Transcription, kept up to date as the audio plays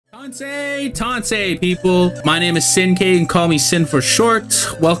Tansei, people. My name is SinK and call me Sin for short.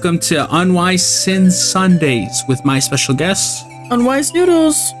 Welcome to UnwiseSinSundays with my special guest, Unwise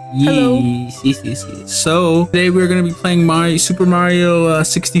Noodles. Hello. Yes. So today we're going to be playing Super Mario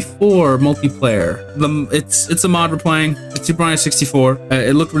 64 multiplayer. It's a mod we're playing. It's Super Mario 64.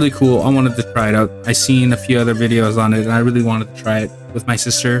 It looked really cool. I wanted to try it out. I seen a few other videos on it and I really wanted to try it with my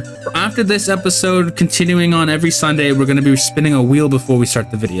sister. After this episode, continuing on every Sunday, we're going to be spinning a wheel before we start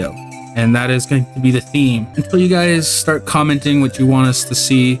the video. And that is going to be the theme. Until you guys start commenting what you want us to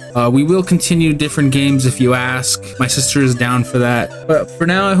see, we will continue different games if you ask. My sister is down for that. But for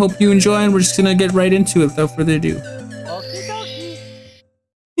now, I hope you enjoy, and we're just gonna get right into it without further ado.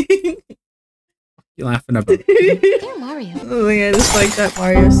 You laughing about? Dear Mario. Oh my god, it's like that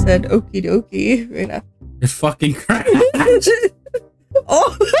Mario said okie dokie right after. It fucking crashed.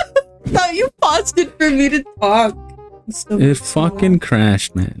 Oh, thought you paused it for me to talk. It fucking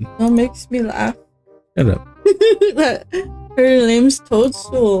crashed, man. That makes me laugh. Shut up. Her name's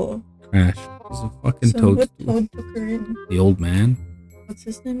Toadstool. Crash. It's a fucking Toadstool. Toad took her in. The old man. What's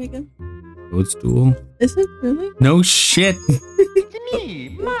his name again? Toadstool. Is it really? No shit. It's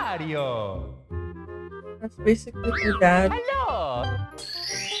me, Mario. That's basically her dad. Hello.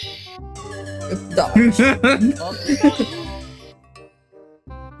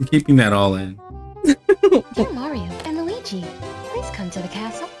 I'm keeping that all in. Dear Mario and Luigi, please come to the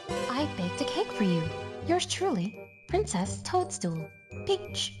castle. I baked a cake for you. Yours truly, Princess Toadstool.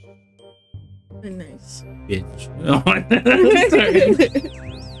 Peach. Very nice. Bitch.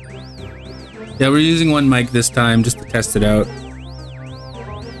 Yeah, we're using one mic this time just to test it out.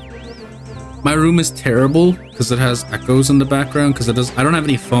 My room is terrible because it has echoes in the background because I don't have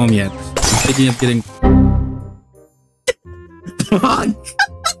any foam yet. I'm thinking of getting. Fuck!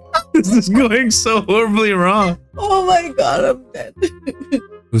 This is going so horribly wrong. Oh my god, I'm dead. It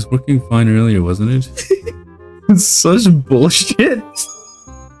was working fine earlier, wasn't it? It's such bullshit. It's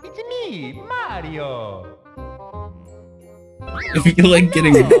me, Mario. I feel like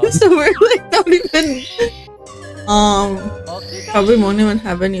getting So we're like not even probably won't even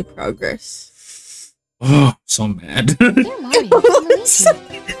have any progress. Oh, so mad. Dear Mario and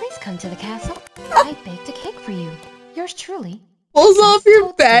Luigi, please come to the castle. I baked a cake for you. Yours truly. Pulls off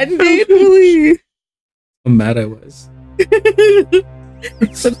your band-aid, really. How mad I was. The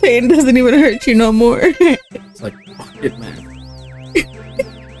pain doesn't even hurt you no more. It's like, fuck it, man.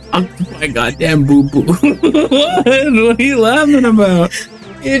 Oh my goddamn boo-boo. What are you laughing about?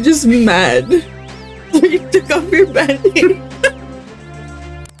 You're just mad. You took off your band-aid.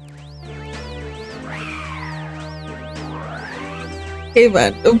 Hey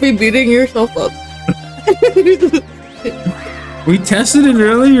man, don't be beating yourself up. We tested it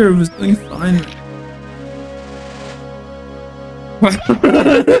earlier, it was doing fine.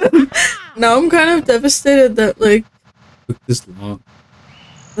 Now I'm kind of devastated that, like, Took this long.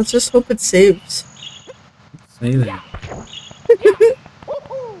 let's just hope it saves. Say that.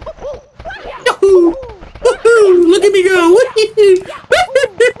 Look at me go!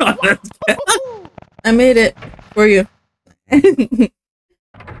 I made it for you.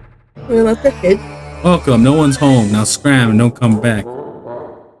 We let the kid. Welcome, no one's home. Now scram and don't come back.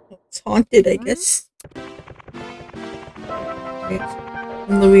 It's haunted, I guess.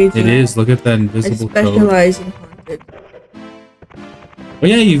 And Luigi. It is, look at that I invisible code. specialize in haunted. Oh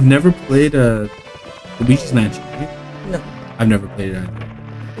yeah, you've never played Luigi's Mansion, right? No. I've never played it either.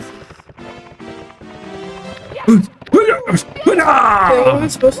 Okay, what are we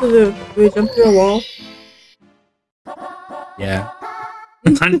supposed to do? Do we jump through a wall? Yeah.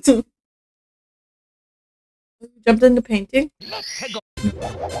 Jumped into painting?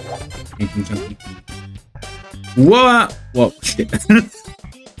 Whoa! Whoa, shit.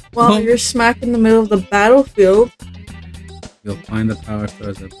 While you're smack in the middle of the battlefield. You'll find the power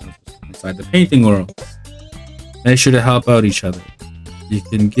stars that inside the painting world. Make sure to help out each other. You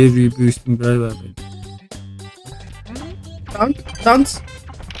can give you boosting blah blah blah. Bounce.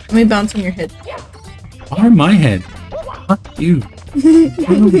 Let me bounce on your head. Why my head? Fuck you. Get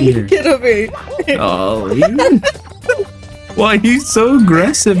over here. Get over here. Oh, why are you so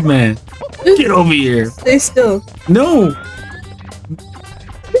aggressive, man? Get over here. Stay still. No.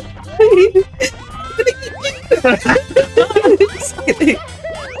 Just kidding.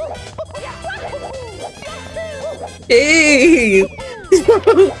 Hey.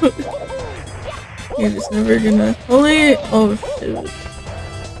 You're just never gonna. Only. Oh shoot.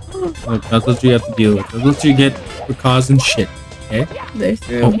 Look, that's what you have to deal with. That's what you get for causing shit. Okay? There's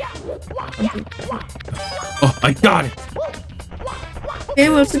through. Oh, I got it. Hey,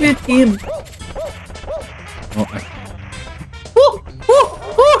 let's be a team. Oh,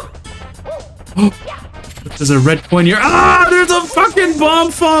 There's a red point here. Ah, there's a fucking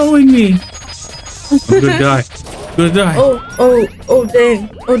bomb following me. Good guy. Good guy. Oh, dang.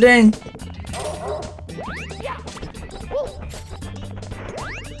 Oh, dang.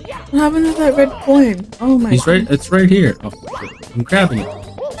 What happened to that red coin? Oh my He's right. It's right here. Oh, shit. I'm grabbing it.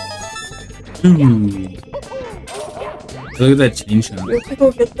 Ooh. Look at that chain shot. We have to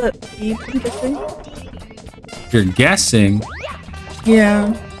go get that bead, I'm guessing. You're guessing?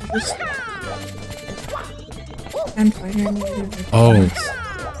 Yeah. Just can't find any other red Oh. coins.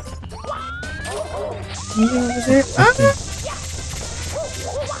 Anything over there? Ah!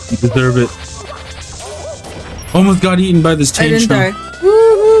 You deserve it. Almost got eaten by this I chain didn't shot. die.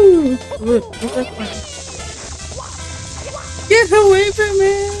 Woohoo! What's that coin? Get away from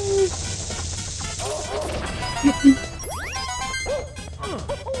me!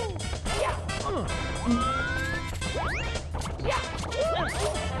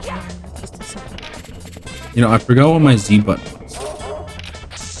 You know, I forgot what my Z button was.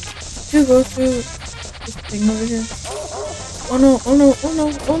 You go through this thing over here. Oh no, oh no, oh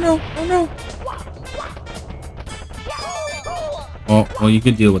no, oh no, oh no. Oh, well, you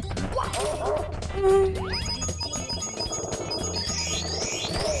could deal with that.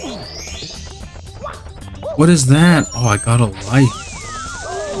 What is that? Oh, I got a life.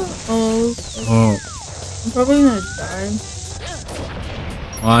 Oh, Oh, I'm probably gonna die.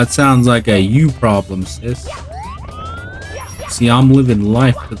 well, that sounds like a you problem, sis. See, I'm living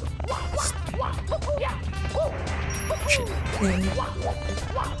life to the fullest. Shit. Dang.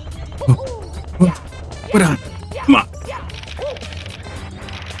 What on? Come on.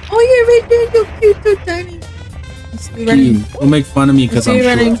 Oh, you're right there, you cute, so tiny. Let's be running. Don't make fun of me because I'm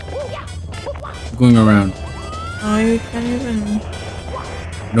running. short. I'm going around. Oh, you can't even.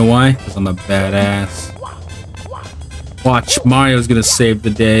 You know why? Because I'm a badass. Watch, Mario's gonna save the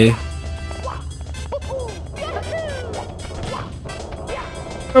day.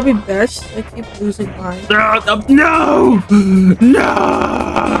 Probably best. I keep losing mine. No!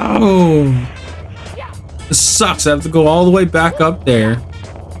 No! This sucks. I have to go all the way back up there.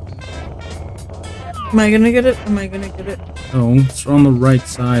 Am I gonna get it? Am I gonna get it? No, it's on the right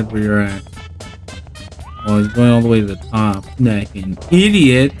side where you're at. Oh, he's going all the way to the top. Fucking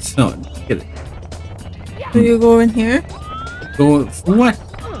idiot. No, get it. Do you go in here? Go for what?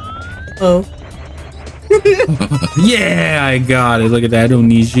 Oh. Yeah, I got it. Look at that. I don't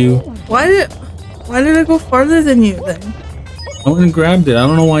need you. Why did I go farther than you then? I went and grabbed it. I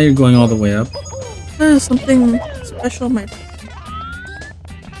don't know why you're going all the way up. There's something special, my.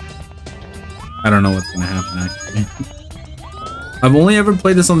 I don't know what's gonna happen actually. I've only ever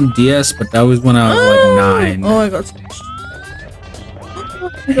played this on the DS, but that was when I was like 9. Oh, I got smashed.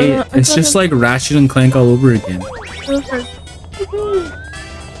 Hey, it's just like Ratchet and Clank all over again. Perfect.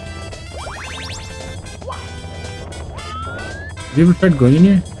 Have you ever tried going in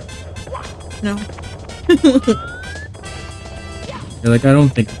here? No. You're like, I don't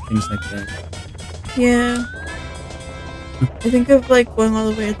think of things like that. Yeah. I think of like going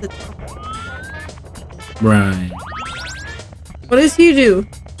all the way at the top. Right. What does he do?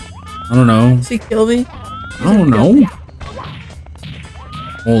 I don't know. Does he kill me? I don't know.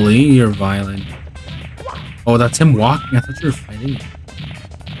 Holy, you're violent. Oh, that's him walking. I thought you were fighting.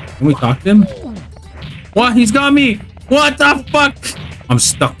 Can we talk to him? What? He's got me! What the fuck? I'm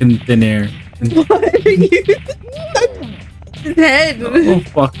stuck in thin air. Why are you stuck? His head. Oh,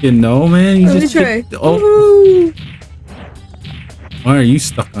 fucking no, man. He Let me just try. Oh, Woo. why are you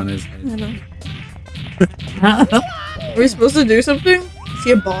stuck on his I head? know. Are we supposed to do something? Is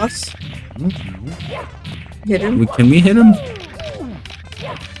he a boss? I don't know. Hit him? Can we hit him? Oh,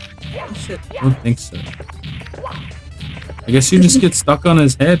 shit. I don't think so. I guess you just get stuck on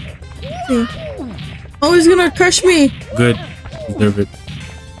his head. See. Oh, he's gonna crush me! Good. Deserve it.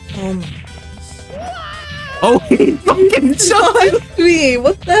 Oh, Oh, he fucking shot me!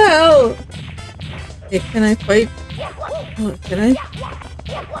 What the hell? Hey, can I fight? Oh, can I?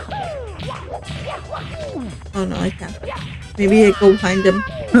 Oh no, I can't. Maybe I go behind him.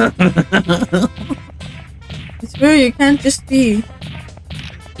 I swear you can't just be.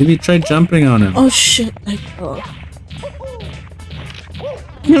 Maybe try jumping on him. Oh shit, I fell.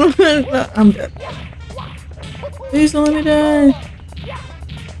 You know what? I'm dead. Please don't let me die.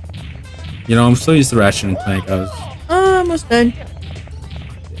 You know, I'm still used to Ratchet and Clank. I was Almost dead.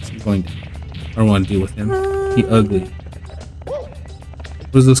 yes, I'm going to. I don't want to deal with him. He ugly.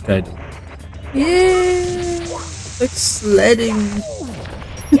 What does this guy do? Yeah. Like sledding.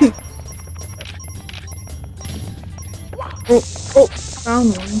 Oh,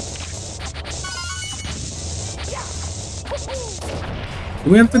 found one.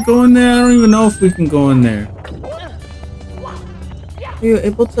 Do we have to go in there? I don't even know if we can go in there. Are you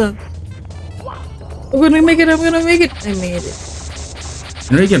able to? I'm gonna make it. I'm gonna make it. I made it.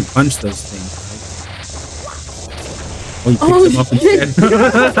 I know you can punch those things, right? Oh, you picked them up instead.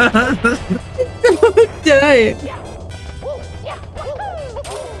 Die.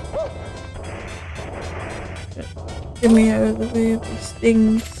 Get me out of the way of these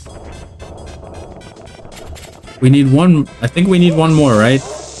things. We need one. I think we need one more, right?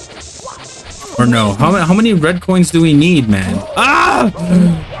 Or no? How many red coins do we need, man? Ah!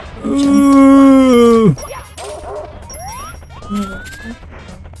 Ooh.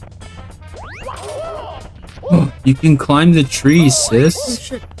 Oh, you can climb the trees, sis. Oh,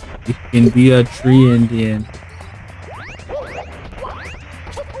 shit. You can be a tree Indian.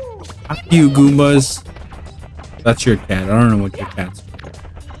 Fuck you, Goombas. That's your cat. I don't know what your cat's for.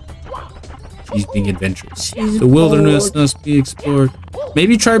 She's being adventurous. The wilderness must be explored.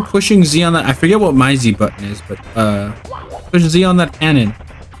 Maybe try pushing Z on that. I forget what my Z button is, but push Z on that cannon.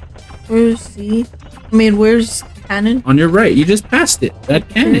 Where's Z? I mean, where's cannon? On your right. You just passed it. That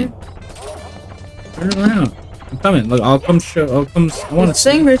cannon. Turn around. I'm coming. Look, I'll come show. I want to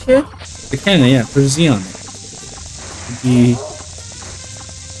see right here. The cannon. Yeah, push Z on it. Maybe.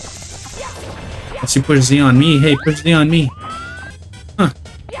 Unless you push Z on me. Hey, push Z on me. Huh.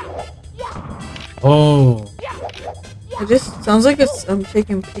 Oh. It just sounds like I'm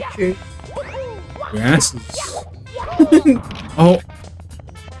taking pictures. Your ass is... Oh.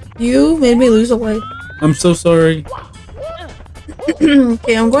 You made me lose a life. I'm so sorry.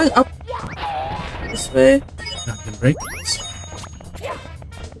 Okay, I'm going up this way. I can break this.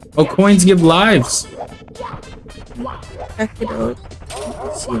 Oh, coins give lives. Check it out.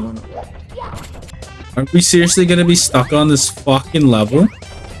 Let's see one. Are we seriously gonna be stuck on this fucking level?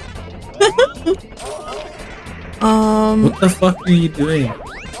 What the fuck are you doing?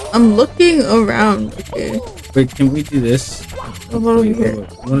 I'm looking around. Okay. Wait, can we do this? What over here? Wait.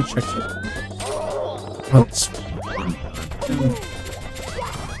 I wanna check something. What's... No.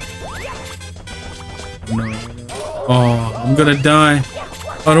 Oh, I'm gonna die.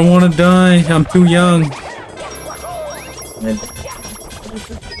 I don't wanna die. I'm too young.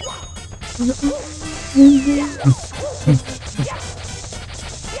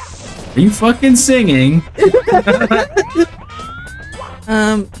 Are you fucking singing?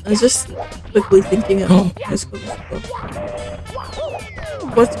 I was just quickly thinking of high school.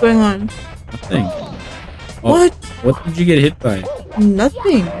 What's going on? Nothing. Oh, What? What did you get hit by?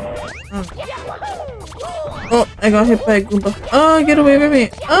 Nothing. Oh, I got hit by a Goomba. Oh, get away from me.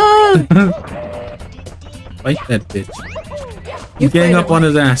 Oh! Fight that bitch. You gang up on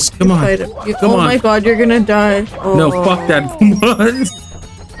his ass. Come on. Come oh on. my god, you're gonna die. Oh. No, fuck that Goomba.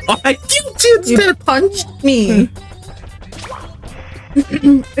 Oh, I killed you instead. You punched me.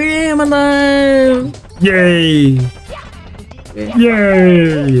 Hey, I'm alive. Yay.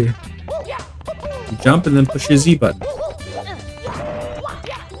 Yay. You jump and then push your Z button.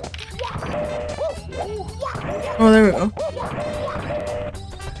 Oh, there we go.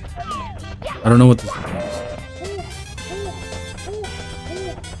 I don't know what this is.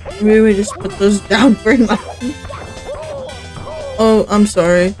 Maybe we just put those down for nothing. Oh, I'm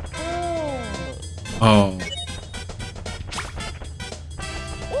sorry. Oh.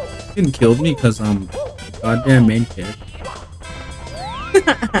 You fucking killed me because I'm goddamn main character.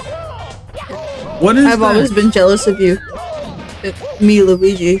 What is I've that? always been jealous of you. Me,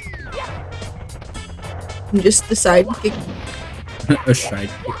 Luigi. I'm just the sidekick. A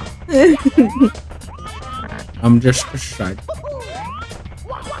sidekick. I'm just a sidekick.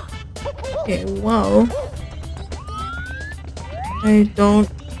 Okay, wow. I feel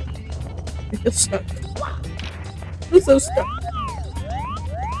stuck. I'm so stuck.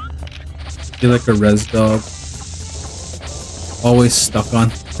 You're like a res dog. Always stuck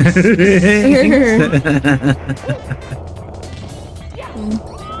on.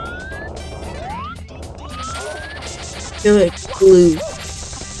 Feel like glue.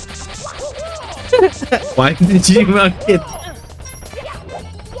 Why did you not get...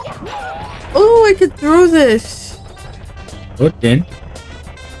 Oh, I could throw this. What then?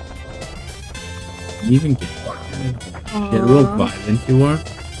 You even get real violent you are.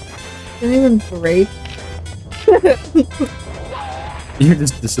 Didn't even break. You're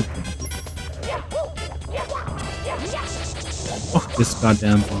just disappointed. Fuck this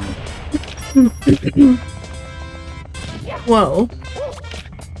goddamn bomb. Whoa.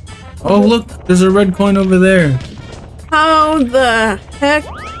 Oh look, there's a red coin over there. How the heck?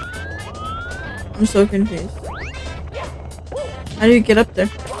 I'm so confused. How do you get up there?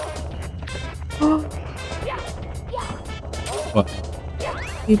 What?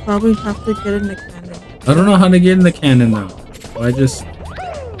 You probably have to get in the cannon. I don't know how to get in the cannon now. So I just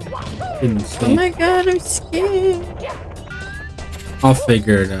didn't see. Oh my god, I'm scared. I'll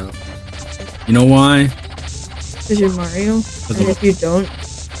figure it out. You know why? Because you're Mario. And if you don't,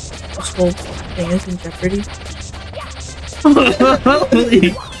 this whole thing is in jeopardy.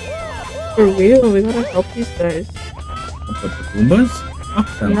 For real, we gotta help these guys. What, the Goombas? Fuck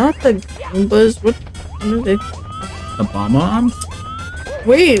them. Not the Goombas. What are they? The bomb arms?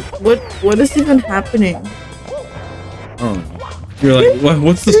 Wait, what is even happening? Oh, you're like,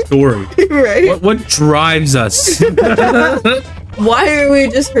 what's the story? Right? What drives us? Why are we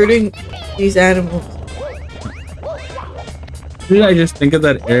just hurting these animals? Did I just think of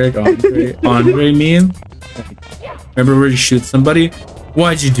that Eric Andre meme? Remember where you shoot somebody?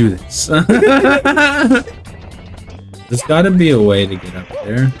 Why'd you do this? There's gotta be a way to get up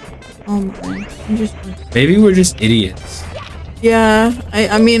there. Oh man, Maybe we're just idiots. Yeah,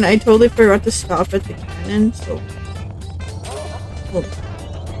 I mean, I totally forgot to stop at the cannon, so... Oh.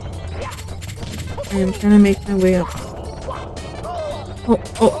 I am trying to make my way up. Oh.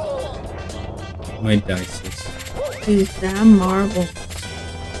 My dices. These damn marbles.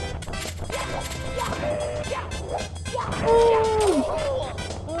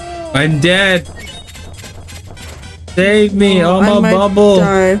 I'm dead! Save me! Oh, I'm a bubble!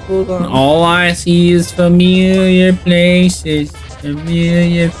 Die. Hold on. All I see is familiar places.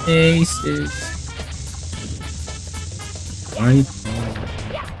 Familiar faces. Why are you calling?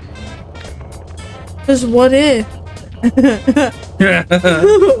 Cause what if?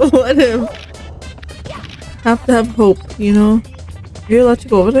 What if? Have to have hope, you know? Are you allowed to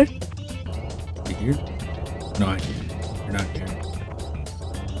go over there? You here? No, I can't. You're not here.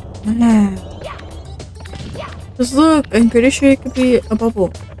 Man. Just look, I'm pretty sure it could be a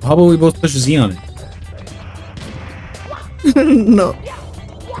bubble. How about we both push Z on it? No.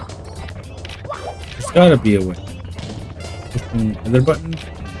 There's gotta be a way. Push the other button.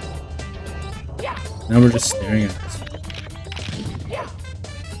 Now we're just staring at this.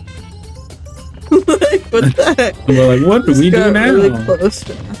 Like, what the heck? We're like, what do we do now? Really close.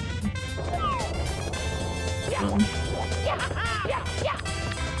 Come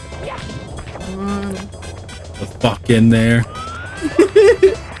on. The fuck in there.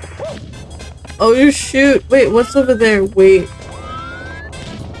 Oh, you shoot. Wait, what's over there? Wait.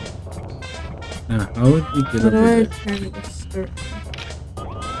 Now, how would we get How over do I there? turn this?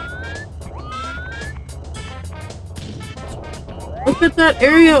 Look at that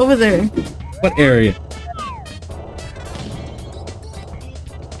area over there. What area?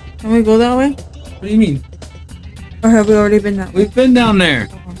 Can we go that way? What do you mean? Or have we already been that way? We've been down there.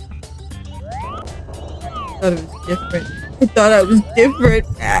 I thought it was different. I thought I was different.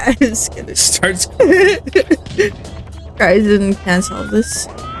 Ah, it's gonna Starts. Guys, didn't can't solve this.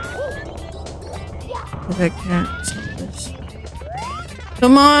 If I can't solve this.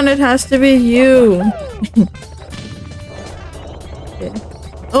 Come on, it has to be you. Okay.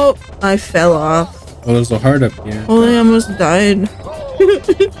 Oh, I fell off. Oh, there's a heart up here. Oh, I almost died.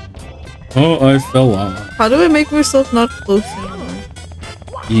 Oh, I fell off. How do I make myself not close anymore?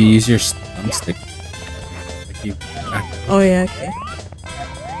 You use your thumbstick. Like you Oh yeah, okay.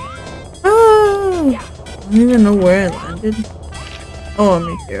 Oh, I don't even know where I landed. Oh, I'm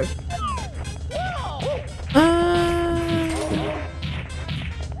right here.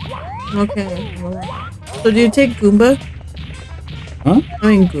 Okay. So do you take Goomba? Huh? I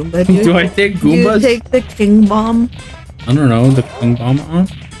mean Goomba. Do I take Goombas? Do you take the King Bomb? I don't know, the King Bomb on?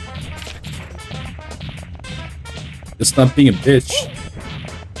 Just stop being a bitch.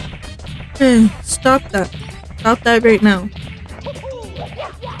 Stop that. Stop that right now.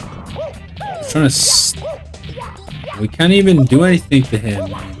 I'm trying to we can't even do anything to him.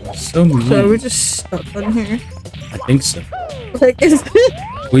 Man. He's so mean. So are we just stuck on here? I think so. Like, is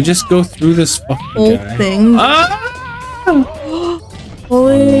We just go through this fucking whole guy. thing? Ah!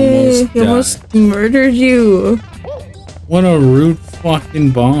 Holy, he almost murdered you. What a rude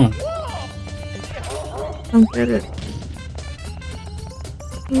fucking bomb. I don't get it.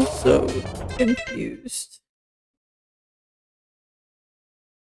 I'm so confused.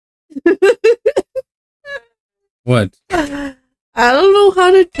 What? I don't know how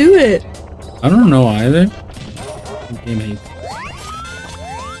to do it. I don't know either. The game hates us.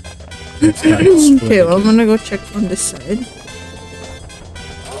 Okay, well, I'm gonna go check on this side.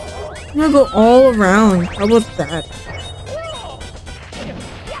 I'm gonna go all around. How about that?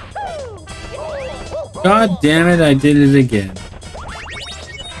 God damn it, I did it again.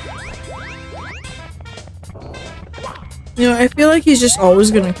 You know, I feel like he's just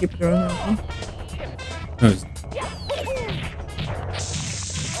always gonna keep throwing them off. No, it's-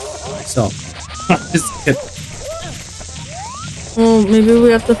 myself. Just kidding. Well, maybe we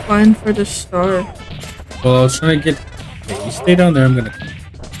have to find for the star. Well, I was trying to get. Okay, you stay down there. I'm gonna.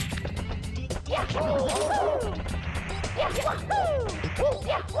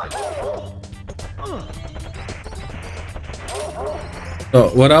 So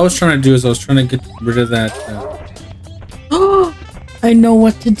what I was trying to do is I was trying to get rid of that. Oh, I know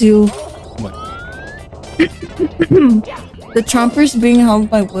what to do. What? The chomper's being held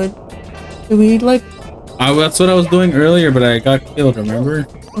by wood. Do we like? That's what I was doing earlier, but I got killed. Remember?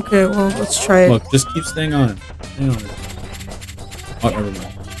 Okay, well, let's try it. Look, just keep staying on it. Stay on it. Oh, never mind.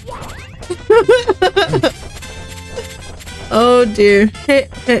 Oh dear. Hey,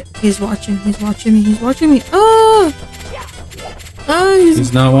 hey, he's watching. He's watching me. He's watching me. Oh! Oh,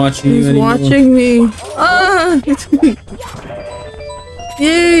 He's not watching you anymore. He's watching me. Ah!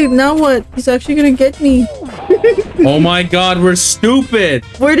 Yay! Now what? He's actually gonna get me. Oh my God, we're stupid.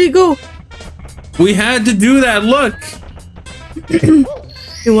 Where'd he go? We had to do that. Look.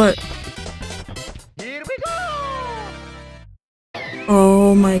 Do what? Here we go!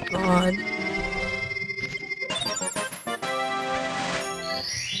 Oh my God.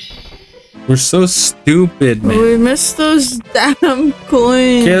 We're so stupid, man. We missed those damn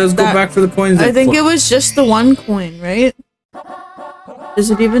coins. Okay, let's go back for the coins. I think it was just the one coin, right? Does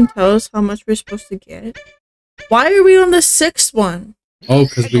it even tell us how much we're supposed to get? Why are we on the 6th one? Oh,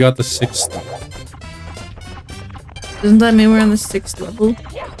 because we got the 6th. Doesn't that mean we're on the 6th level?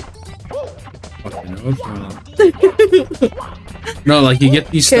 Fucking no, no, like you get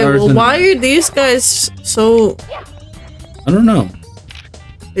these stars. Well, why are these guys so... I don't know.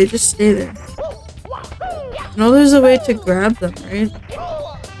 They just stay there. I know there's a way to grab them, right?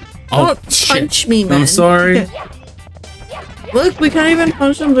 Oh, Don't punch me, man. I'm sorry. Look, we can't even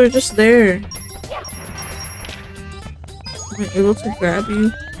punch them. They're just there. Am I able to grab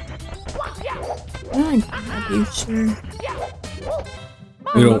you? Can I grab you, sir?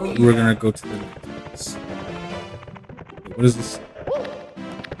 We're gonna go to the next. What is this?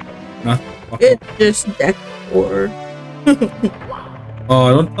 Not. It's just deck 4. Oh,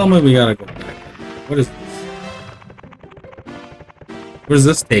 don't tell me we gotta go back. What is this? Where does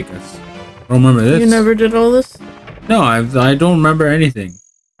this take us? I don't remember this. You never did all this? No, I don't remember anything.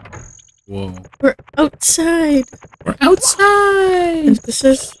 Whoa. We're outside. We're outside. If this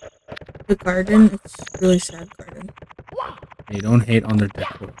is the garden, it's a really sad garden. Hey, don't hate on their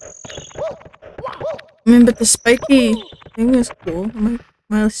decor. I mean, but the spiky thing is cool. Am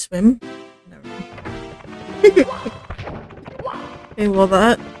I swim? Never mind. Okay, well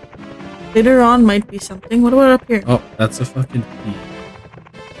that later on might be something. What about up here? Oh, that's a fucking key.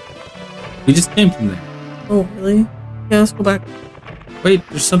 We just came from there. Oh, really? Okay, let's go back. Wait,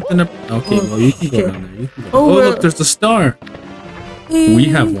 there's something up. Okay, Oh, well, you can shit. go down there. You can go. Oh, Oh, look, there's a star. We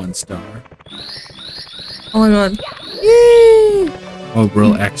have 1 star. Oh my God. Yay! Oh,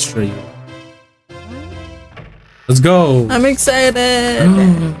 real extra. Let's go. I'm excited.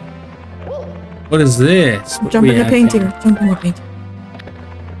 What is this? What Jump we in the have painting. here? Jump in the painting.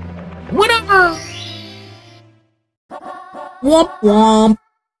 Whatever. Womp womp.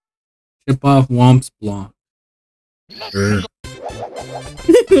 Chip off Womp's block. Sure.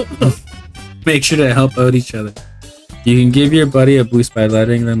 Make sure to help out each other. You can give your buddy a boost by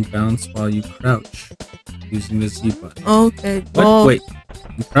letting them bounce while you crouch, using the Z button. Okay. What? Well, Wait.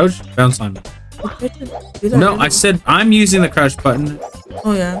 You crouch? Bounce on me. No, I said I'm using the crouch button.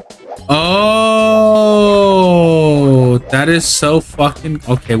 Oh yeah. Oh, that is so fucking...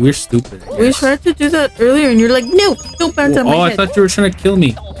 Okay, we're stupid. I We guess. tried to do that earlier, and you're like, no, don't bounce on my Oh, I head. thought you were trying to kill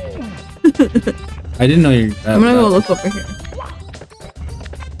me. I didn't know you. I'm gonna go look over here.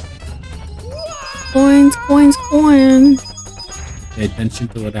 Coins, coins, coins. Pay attention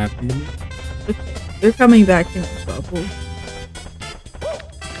to what happened to me. They're coming back in the bubble.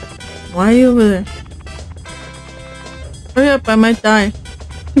 Why are you over there? Hurry up, I might die.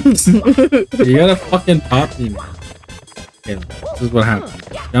 You gotta fucking pop me, man. Okay, this is what happened.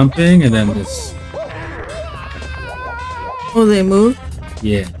 Jumping and then this. Oh, they moved?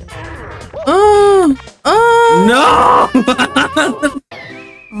 Yeah. Oh! Oh! No!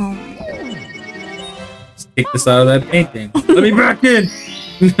 Oh. Let's take this out of that painting. Let me back in!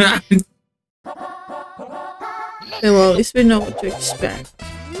 Okay, well, at least we know what to expect.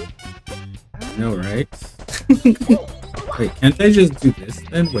 No, right? Wait, can't I just do this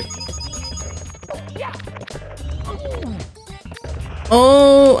then? Wait.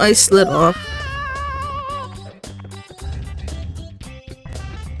 Oh, I slid off.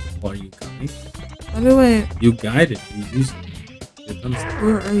 Are you coming? How do I... You guided. You use your thumbstick.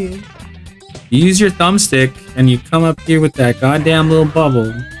 Where are you? You use your thumbstick and you come up here with that goddamn little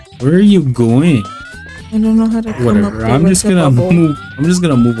bubble. Where are you going? I don't know how to come up Whatever. there I'm with just the gonna bubble. move. I'm just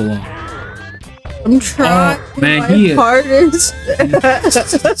gonna move along. I'm trying man, my hardest.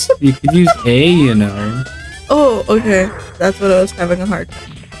 You could use A, you know. Oh, okay. That's what I was having a hard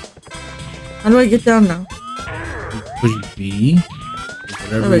time. How do I get down now? Push B.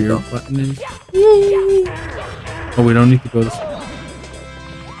 There Whatever we your go. button is. Yay. Oh, we don't need to go this way.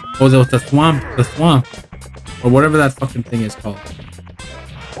 Oh, the swamp. The swamp. Or whatever that fucking thing is called.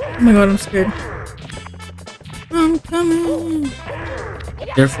 Oh my god, I'm scared. I'm coming.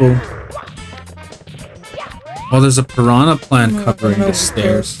 Careful. Oh, there's a piranha plant Oh my God, covering no, the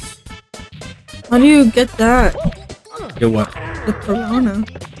stairs. How do you get that? Get what? The piranha.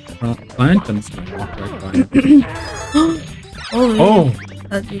 Plant? I'm just gonna walk right by it. Oh.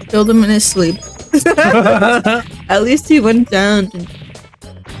 You killed him in his sleep. At least he went down.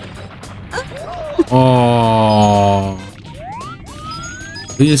 Oh.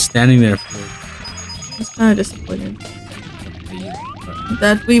 We're just standing there for I was kind of disappointed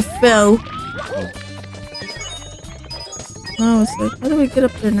that we fell. Oh, it's like, how do we get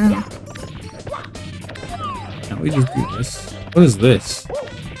up there now? Can't we just do this? What is this?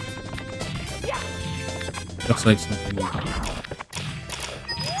 Looks like something.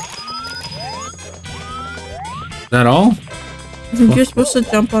 Is that all? I think you're supposed to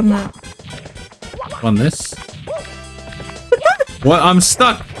jump on that. On this? What? I'm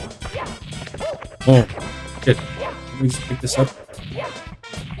stuck! Oh, shit. Can we just pick this up?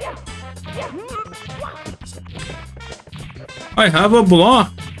 I have a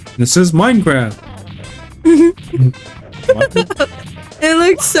block! This is Minecraft! What? It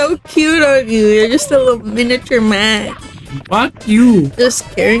looks so cute on you. You're just a little miniature man. Fuck you! Just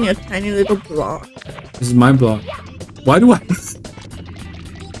carrying a tiny little block. This is my block. Why do I?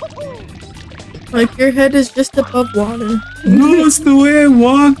 Like your head is just above water. No, it's the way I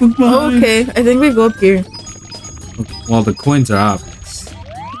walk with my... Okay, I think we go up here. Well, the coins are obvious.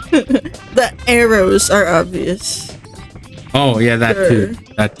 The arrows are obvious. Oh, yeah, that Sure. too.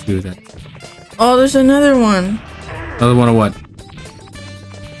 That too, that too. Oh, there's another one. Another one of what?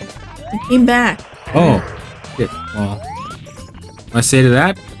 It came back. Oh, shit. Well, I say to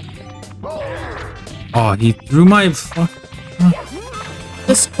that? Oh, he threw my fuck.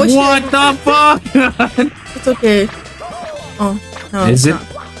 Just squish What it. the fuck? It's okay. Oh, no. Is it's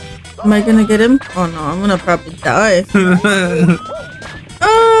it? not. Am I gonna get him? Oh no, I'm gonna probably die.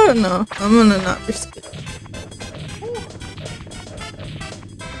 Oh no, I'm gonna not risk it.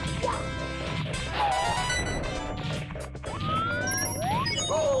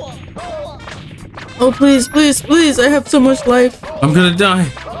 Oh please, please, please! I have so much life. I'm gonna die.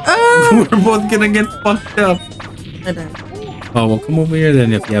 Ah! We're both gonna get fucked up. I died. Oh, well, come over here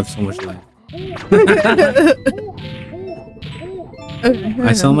then if you have so much life. Okay,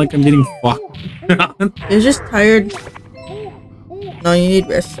 I sound like I'm getting fucked. you're just tired. No, you need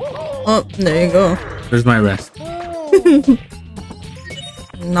rest. Oh, there you go. There's my rest.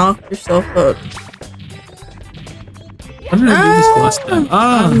 Knock yourself out. How did I do this last time?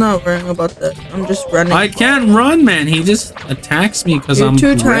 I'm not worrying about that. I'm just running. I can't run, man. He just attacks me because You're I'm too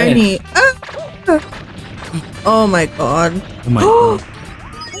red. tiny. Ah! Oh my god. Oh my god.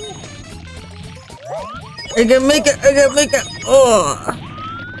 I can make it. I can make it. Oh.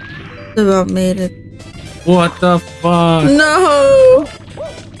 About made it. What the fuck? No.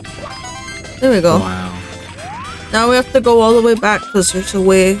 There we go. Wow. Now we have to go all the way back because there's a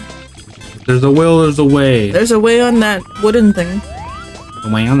way. There's a will, there's a way. There's a way on that wooden thing. A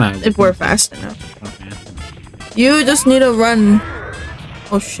way on that. If we're fast enough. Okay. You just need to run.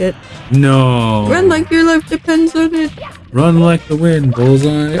 Oh shit. No. Run like your life depends on it. Run like the wind,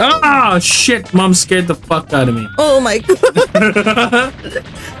 bullseye. Ah, shit. Mom scared the fuck out of me. Oh my god.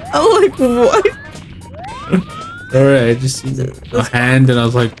 I'm like, what? Alright, I just see a hand and I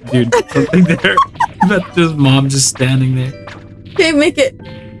was like, dude, something there. That's just mom just standing there. Okay, make it.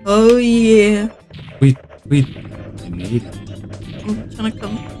 Oh yeah. We made it. I'm trying to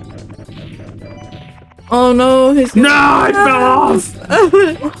come. Oh no, he's gonna... No, I fell off!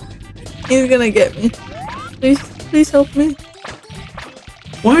 He's gonna get me. Please help me.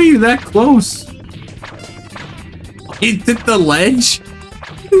 Why are you that close? He took the ledge?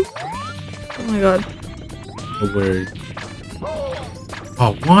 Oh my god. Oh, word.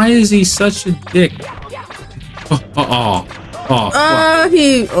 Oh, why is he such a dick? Oh, fuck. Oh,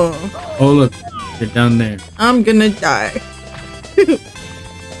 Oh, look. You're down there. I'm gonna die.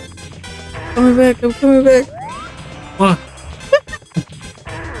 Coming back, I'm coming back. What?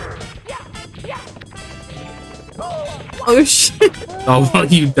 Oh shit. Oh, well,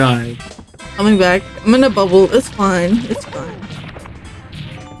 you died. Coming back. I'm in a bubble. It's fine. It's fine.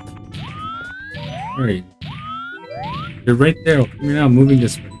 Where are you? You're right there. Come here now. Moving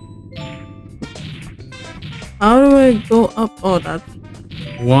this way. How do I go up? Oh, that's...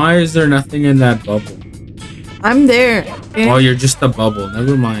 Why is there nothing in that bubble? I'm there. Okay? Oh, you're just a bubble.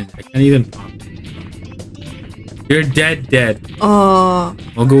 Never mind. I can't even pop. You're dead. I'll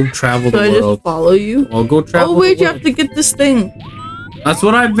go travel the I world. just follow you? I'll go travel. Oh wait, the you have to get this thing. That's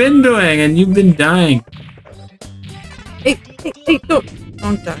what I've been doing, and you've been dying. Hey, don't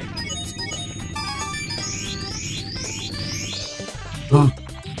die. Oh,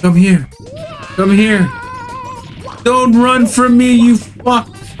 come here. Don't run from me, you fuck.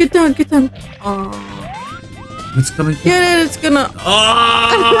 Get down. Oh. It's coming. Get it, it's gonna... Oh,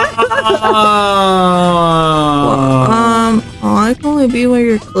 I can only be where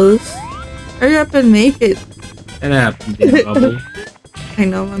you're close. Hurry up and make it. It happened, damn bubble. I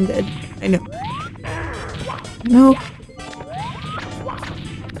know, I'm dead. I know.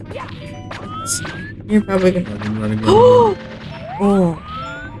 You're probably gonna... Running. Oh! I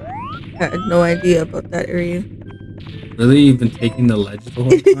had no idea about that area. Really? You've been taking the ledge the whole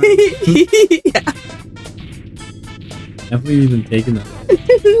time? Yeah. Definitely you've been taking the ledge.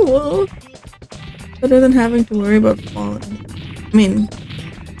 Well, better than having to worry about falling. I mean,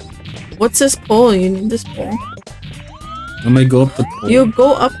 what's this pole? You need this pole. I'm gonna go up the pole. You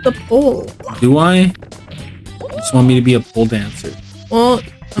go up the pole. Do I? You just want me to be a pole dancer. Well,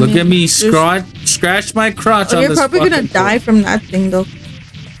 look at me scratch my crotch on you're this probably gonna die pole. from that thing though.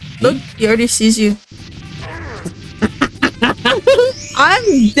 Look, he already sees you.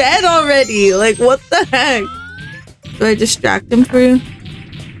 I'm dead already. Like, what the heck? Do I distract him for you?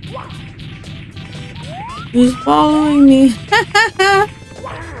 He's following me.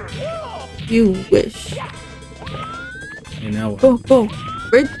 You wish. Okay, now what? Go.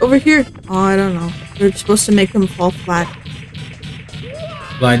 Right over here. Oh, I don't know. You're supposed to make him fall flat.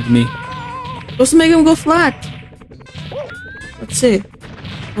 Lied to me. Supposed to make him go flat. Let's see.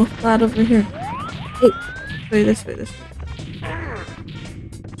 Go flat over here. Hey, this way.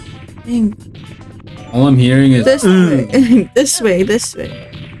 Dang. All I'm hearing is This way. this way.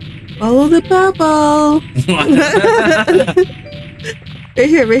 Follow the bubble. Right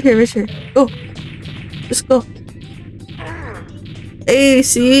here. Go. Just go. Hey,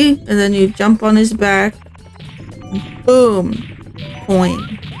 see? And then you jump on his back. Boom.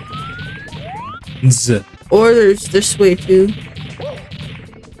 Coin. Z. Or there's this way too.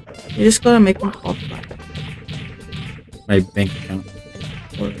 You just gotta make him fall flat. My bank account.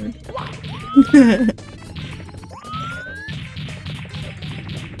 Forward.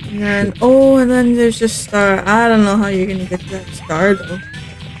 And then there's this star. I don't know how you're gonna get to that star though.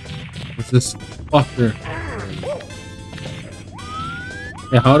 What's this fucker?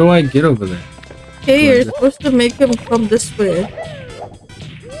 Yeah, how do I get over there? Hey, you're supposed to make him come this way.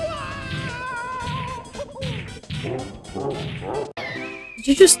 Did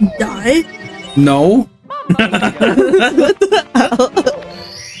you just die? No. What the hell?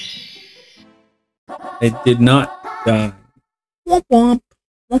 I did not die. Womp womp.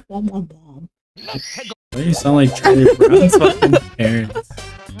 Womp womp womp womp. Why do you sound like Charlie Brown's fucking parents?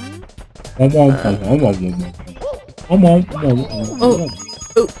 Oh,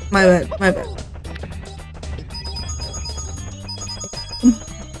 my bad.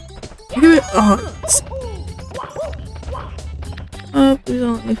 Give it. Oh, please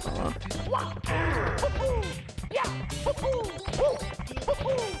don't let me fall off.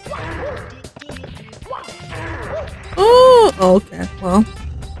 Oh, okay. Well,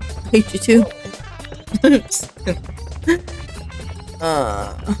 I hate you too.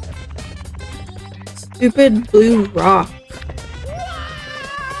 Stupid blue rock.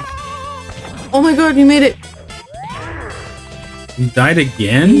 Oh my god, you made it. You died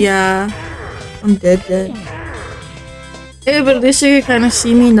again? Yeah. I'm dead. Hey, but at least you can kind of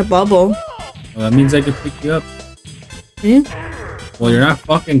see me in the bubble. Well, that means I can pick you up. See? Well, you're not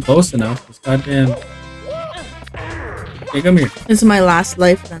fucking close enough. This goddamn... Hey, come here. This is my last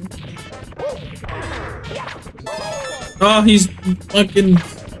life then. Oh, he's fucking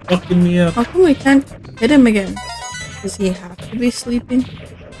me up. How come we can't hit him again? Does he have to be sleeping?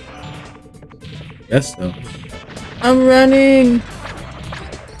 Yes, though. I'm running.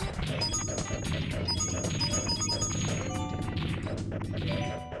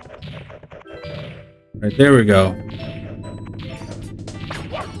 Right, there we go.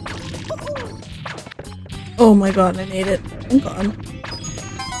 Oh my god, I made it. Thank god.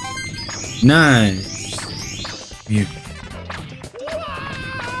 Nice. Here.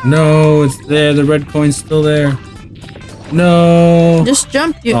 No, it's there. The red coin's still there. No. Just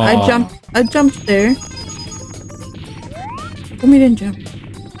jumped you. Aw. I jumped there. How come you didn't jump?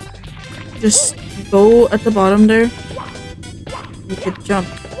 Just Go at the bottom there. You could jump.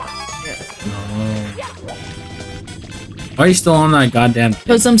 Yes. Why are you still on that goddamn thing?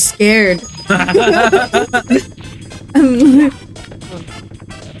 Because I'm scared.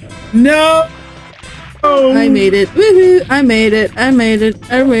 No! I made it. Woohoo! I made it. I made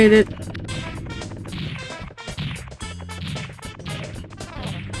it. I made it.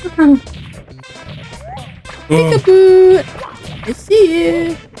 Peekaboo! I see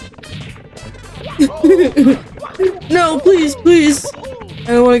you. No, please, please. I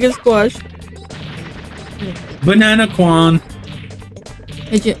don't want to get squashed. Banana Quan.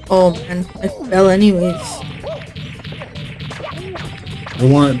 Oh man, I fell anyways.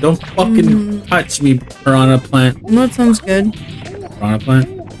 Don't fucking touch me, piranha plant. You know what sounds good? Piranha plant?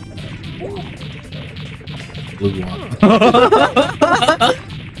 Blue water.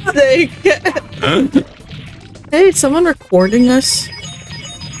 Hey, is someone recording us?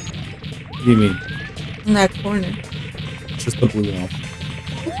 What do you mean? In that corner. It's just the blue wall.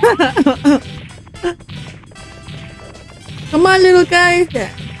 Come on, little guy.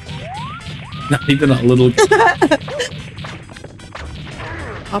 Yeah. Not even a little guy.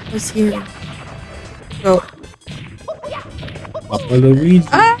 Papa's here. Go. Papa Luigi.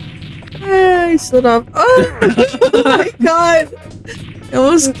 Ah! I slid off. Oh, oh my god! It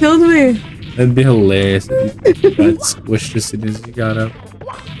almost killed me. That'd be hilarious if you got squished as soon as you got up.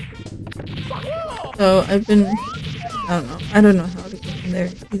 So I've been. I don't know how to get in there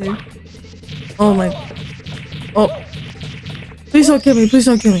either. Oh my. Oh. Please don't kill me. Please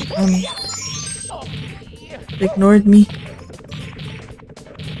don't kill me. Ignored me.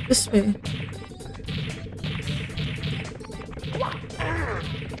 This way.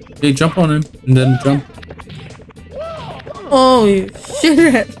 Hey, jump on him and then jump. Oh, you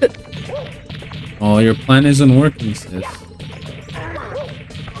shithead. Oh, your plan isn't working, sis.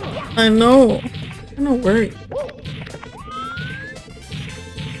 I know. I'm not worried.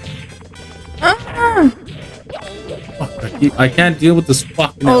 Ah! Fuck, I can't deal with this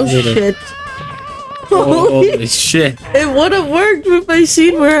fucking Oh elevator. shit. Holy shit. It would have worked if I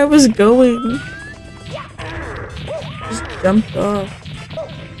seen where I was going. Just jumped off.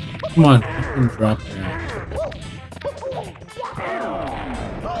 Come on, fucking drop down.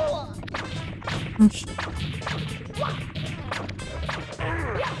 Oh shit.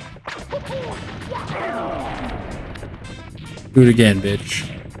 Do it again, bitch.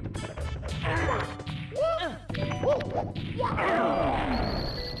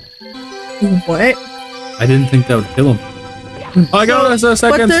 What? I didn't think that would kill him. I got us a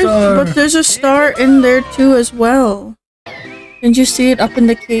second star. But there's a star in there too as well. Didn't you see it up in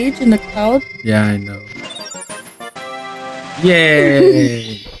the cage in the cloud? Yeah, I know.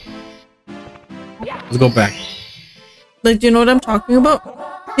 Yay! Let's go back. Like, do you know what I'm talking about?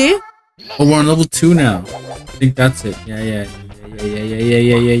 See? Oh, we're on level 2 now. I think that's it. Yeah.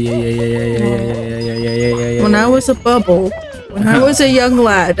 When I was a bubble, when I was a young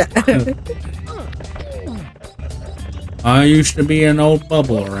lad. I used to be an old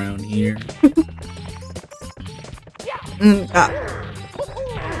bubble around here. I'm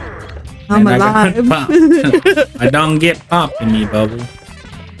And I alive. got popped. I don't get popped in me bubble.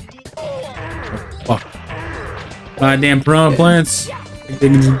 Oh, fuck. Goddamn piranha plants. Think they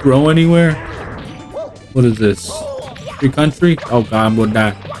can just grow anywhere? What is this? Free country? Oh god, I'm gonna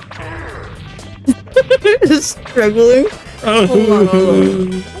die. Struggling.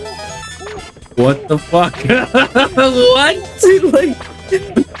 What the fuck? What? Like,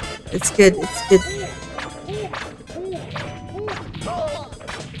 it's good. It's good.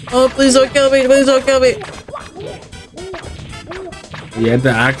 Oh, please don't kill me. Please don't kill me. You had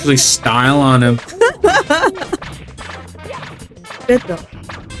to actually style on him. Good though.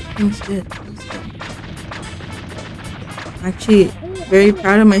 Things good. Things good. Actually, very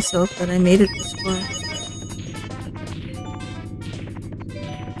proud of myself that I made it this far.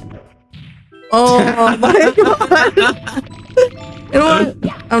 Oh my god! You know what?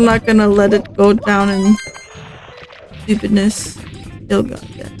 I'm not gonna let it go down in stupidness. Still got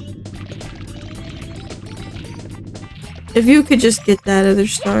that. If you could just get that other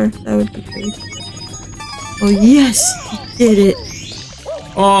star, that would be great. Oh yes, you did it.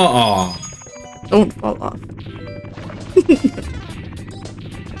 Oh. Don't fall off.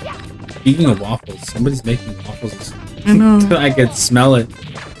 Speaking of waffles, somebody's making waffles. I know. I can smell it.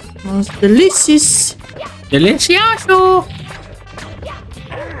 Smells delicious. Delicioso.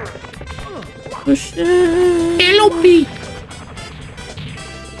 Oh shit. Hello,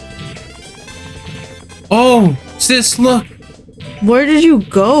 oh, sis, look. Where did you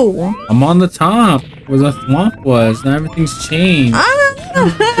go? I'm on the top where the swamp was. Now everything's changed. Ah!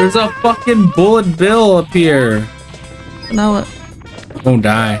 There's a fucking bullet bill up here. Now what? Don't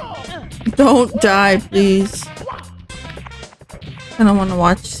die. Don't die, please. I don't want to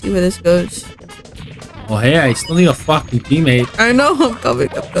watch, see where this goes. Oh, hey, I still need a fucking teammate. I know, I'm coming.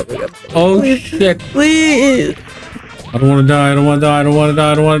 Oh, Please. shit. Please. I don't want to die. I don't want to die. I don't want to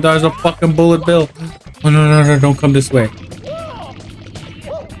die. I don't want to die. There's a fucking bullet bill. Oh, no. Don't come this way.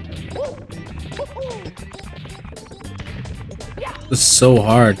 This is so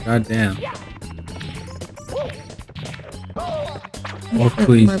hard. God damn. Oh,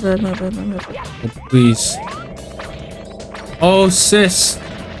 please. My bad. Oh, please. Oh, sis.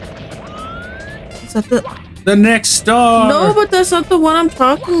 Is that The next star. No, but that's not the one I'm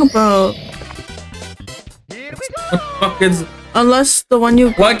talking about. Here we What the fuck is... Unless the one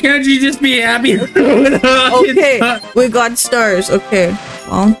you... Why can't you just be happy? Okay, we got stars. Okay,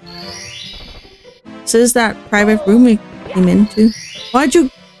 well... This is that private room we came into. Why'd you...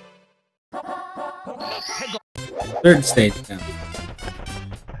 Third stage now.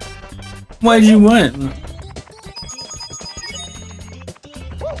 Why'd you want?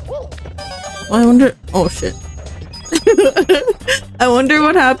 I wonder... Oh, shit. I wonder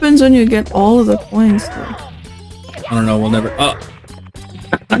what happens when you get all of the coins, though. I don't know. We'll never... Oh.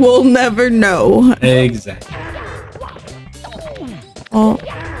 We'll never know. Exactly. Oh,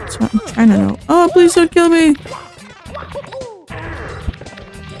 that's what I'm trying to know. Oh, please don't kill me.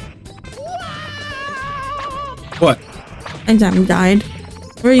 What? I damn died.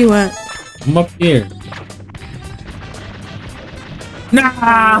 Where are you at? I'm up here.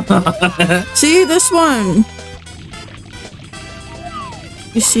 Nah! See this one.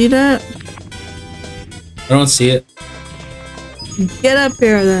 You see that? I don't see it. Get up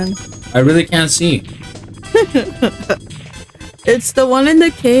here then. I really can't see. It's the one in the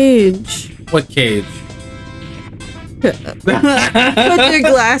cage. What cage? Put your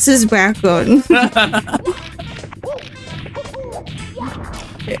glasses back on.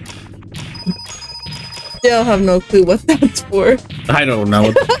 Okay. Still have no clue what that's for. I don't know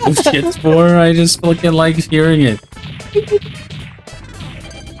what the shit's for. I just fucking like hearing it.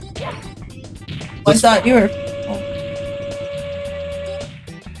 I thought you were.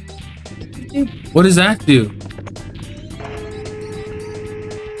 What does that do?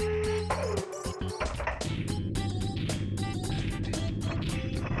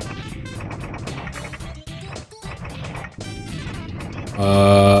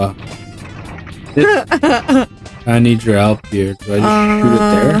 I need your help here. Do I just shoot it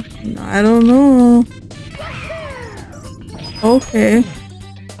there? I don't know. Okay.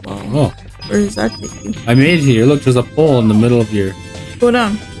 Well, Oh, where does that take you? I made it here. Look, there's a pole in the middle of your... Go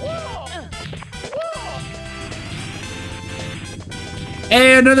down.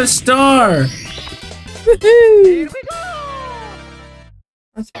 Hey, another star! Woohoo!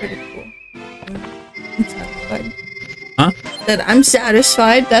 That's pretty cool. I'm satisfied. Huh? That I'm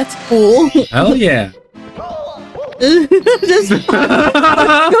satisfied. That's cool. Hell yeah. Just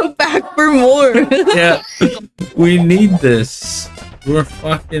go back for more. Yeah. We need this. We're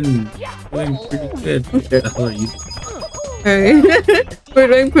fucking doing pretty good. What the hell are you? Alright. We're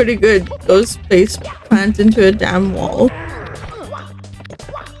doing pretty good. Those face plants into a damn wall.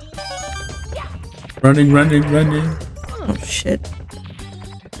 Running. Oh shit.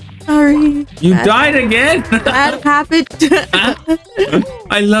 Sorry. You died again? That happened.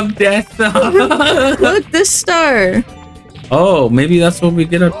 I love death. Look, this star. Oh, maybe that's what we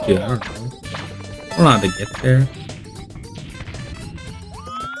get up to. I don't know. I don't know how to get there.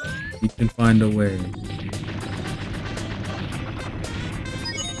 You can find a way.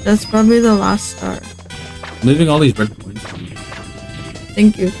 That's probably the last star. I'm leaving all these red coins.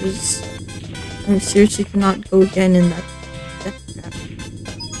 Thank you, because I seriously cannot go again in that death trap.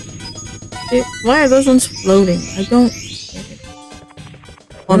 Why are those ones floating? I don't get it.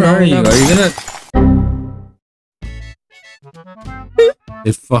 Oh, Where are you? never Are you mind. gonna...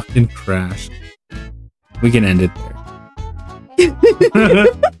 It fucking crashed. We can end it there.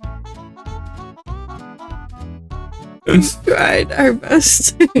 We tried our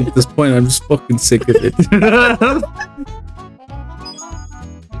best. At this point, I'm just fucking sick of it. It's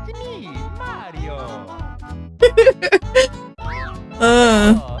me, Mario.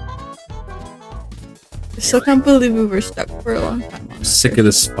 I still can't believe we were stuck for a long time. I'm sick of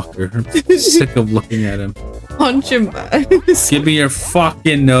this fucker. I'm sick of looking at him. Punch him back. Give me your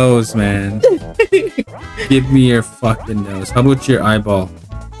fucking nose, man. Give me your fucking nose. How about your eyeball?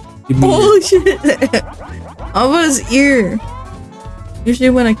 Give me Oh shit! How about his ear? Usually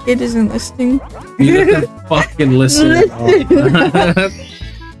when a kid isn't listening. you let them fucking listen. Listen.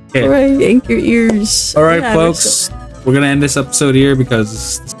 Okay. Alright, yank your ears. All right, Yeah, folks. we're gonna end this episode here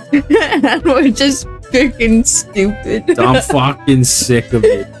because We're just freaking stupid. I'm fucking sick of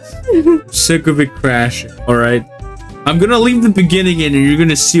it. Sick of it crashing. All right. I'm gonna leave the beginning in and you're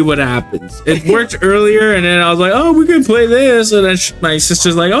gonna see what happens. It worked earlier and then I was like, oh, we can play this. And then my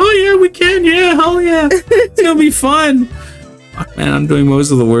sister's like, oh yeah, we can. Yeah, hell yeah. It's gonna be fun. Fuck, man, I'm doing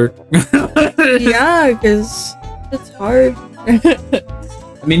most of the work. Yeah, because it's hard.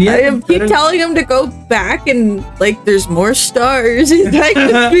 I mean, yeah. I keep telling him to go back and, like, there's more stars. He's like,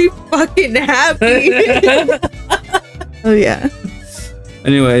 just be fucking happy. Oh, yeah.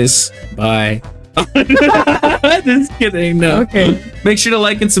 Anyways, bye. Just kidding. No. Okay. Make sure to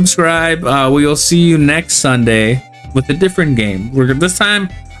like and subscribe. We will see you next Sunday with a different game. This time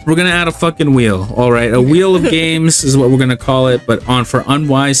we're gonna add a fucking wheel. All right, a wheel of games is what we're gonna call it, but for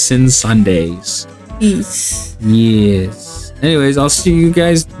Unwise Sin Sundays. Peace. Yes. Anyways, I'll see you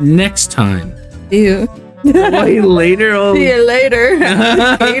guys next time. See you. Later. See you later.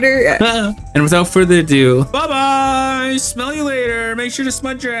 Later. And without further ado, bye-bye. Smell you later. Make sure to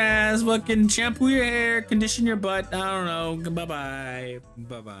smudge your ass. Fucking shampoo your hair. Condition your butt. I don't know. Bye-bye.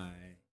 Bye-bye.